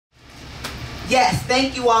Yes,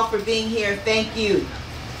 thank you all for being here. Thank you,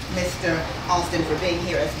 Mr. Alston, for being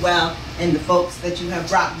here as well, and the folks that you have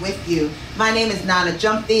brought with you. My name is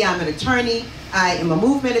Gyamfi. I'm an attorney. I am a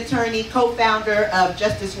movement attorney, co-founder of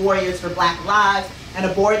Justice Warriors for Black Lives, and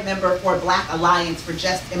a board member for Black Alliance for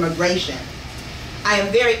Just Immigration. I am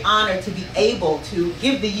very honored to be able to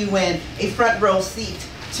give the UN a front row seat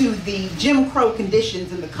to the Jim Crow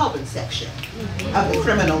conditions in the colored section of the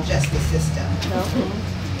criminal justice system.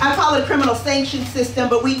 I call it a criminal sanction system,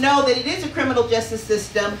 but we know that it is a criminal justice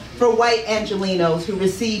system for white Angelenos who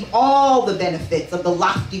receive all the benefits of the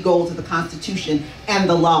lofty goals of the Constitution and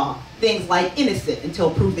the law. Things like innocent until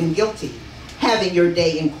proven guilty, having your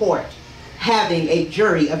day in court, having a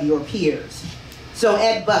jury of your peers. So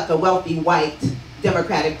Ed Buck, a wealthy white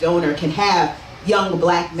Democratic donor, can have young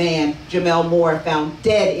black man Jamel Moore found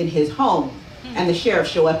dead in his home, and the sheriff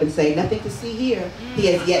show up and say, nothing to see here. He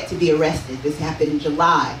has yet to be arrested. This happened in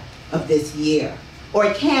July of this year.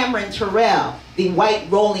 Or Cameron Terrell, the white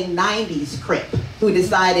rolling 90s Crip, who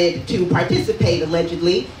decided to participate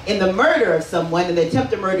allegedly in the murder of someone and the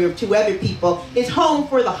attempted murder of 2 other people, is home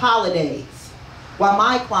for the holidays. While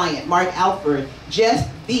my client, Mark Alford, just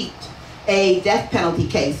beat a death penalty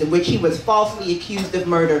case in which he was falsely accused of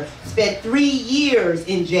murder, spent 3 years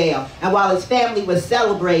in jail, and while his family was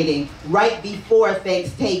celebrating right before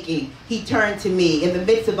Thanksgiving, he turned to me in the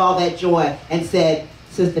midst of all that joy and said,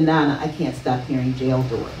 Sister Nana, I can't stop hearing jail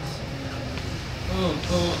doors.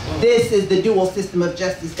 This is the dual system of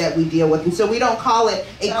justice that we deal with. And so we don't call it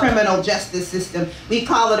a criminal justice system. We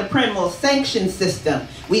call it a criminal sanction system.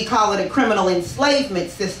 We call it a criminal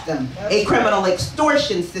enslavement system, a criminal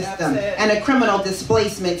extortion system, and a criminal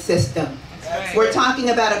displacement system. We're talking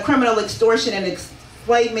about a criminal extortion and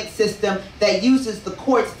enslavement system that uses the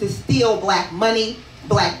courts to steal black money,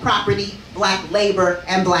 black property, black labor,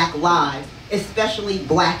 and black lives, especially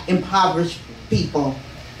black impoverished people.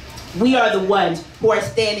 We are the ones who are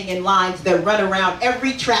standing in lines that run around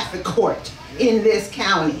every traffic court in this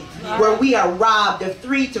county, where we are robbed of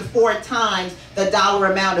 3 to 4 times the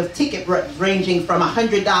dollar amount of ticket ranging from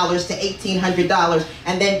 $100 to $1,800,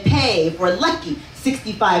 and then pay for lucky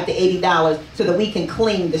 $65 to $80 so that we can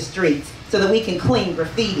clean the streets, so that we can clean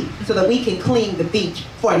graffiti, so that we can clean the beach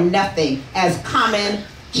for nothing as common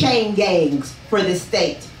chain gangs for the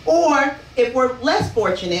state. Or, if we're less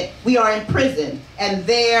fortunate, we are in prison, and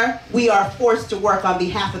there we are forced to work on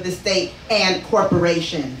behalf of the state and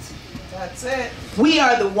corporations. That's it. We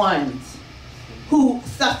are the ones who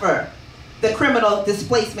suffer the criminal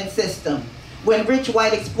displacement system. When rich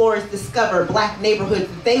white explorers discover black neighborhoods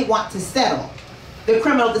that they want to settle, the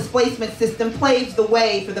criminal displacement system paves the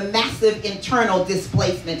way for the massive internal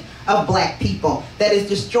displacement of black people that is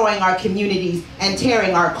destroying our communities and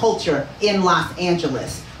tearing our culture in Los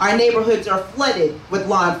Angeles. Our neighborhoods are flooded with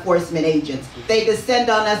law enforcement agents. They descend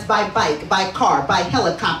on us by bike, by car, by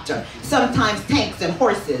helicopter, sometimes tanks and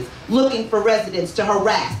horses, looking for residents to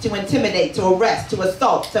harass, to intimidate, to arrest, to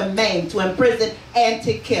assault, to maim, to imprison, and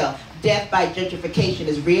to kill. Death by gentrification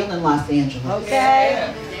is real in Los Angeles.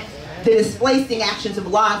 Okay. The displacing actions of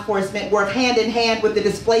law enforcement work hand in hand with the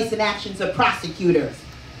displacing actions of prosecutors,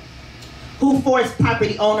 who force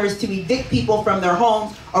property owners to evict people from their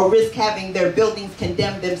homes or risk having their buildings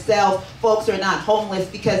condemned themselves. Folks are not homeless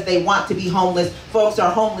because they want to be homeless. Folks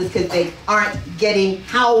are homeless because they aren't getting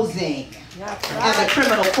housing. And the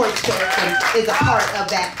criminal court system is a part of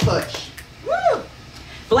that push. Woo!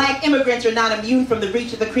 Black immigrants are not immune from the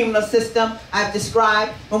reach of the criminal system I've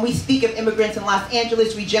described. When we speak of immigrants in Los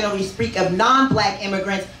Angeles, we generally speak of non-black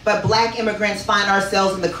immigrants, but black immigrants find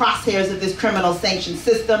ourselves in the crosshairs of this criminal sanction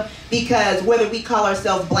system because whether we call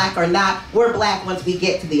ourselves black or not, we're black once we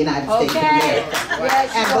get to the United States of America.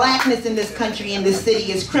 Yes, and blackness in this country, in this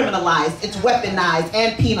city, is criminalized, it's weaponized,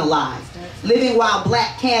 and penalized. Living while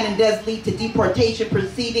black can and does lead to deportation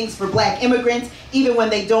proceedings for black immigrants, even when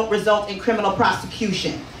they don't result in criminal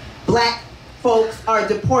prosecution. Black folks are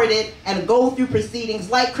deported and go through proceedings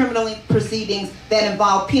like criminal proceedings that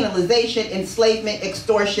involve penalization, enslavement,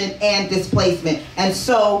 extortion, and displacement. And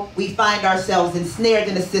so we find ourselves ensnared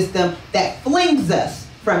in a system that flings us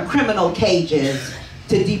from criminal cages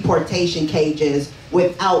to deportation cages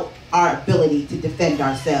without our ability to defend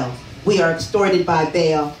ourselves. We are extorted by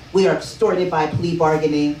bail. We are extorted by plea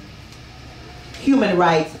bargaining. Human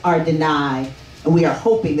rights are denied, and we are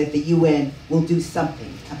hoping that the UN will do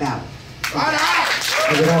something about it. Give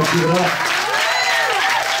it up, give it up.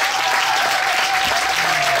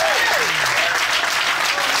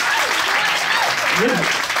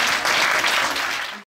 Yeah.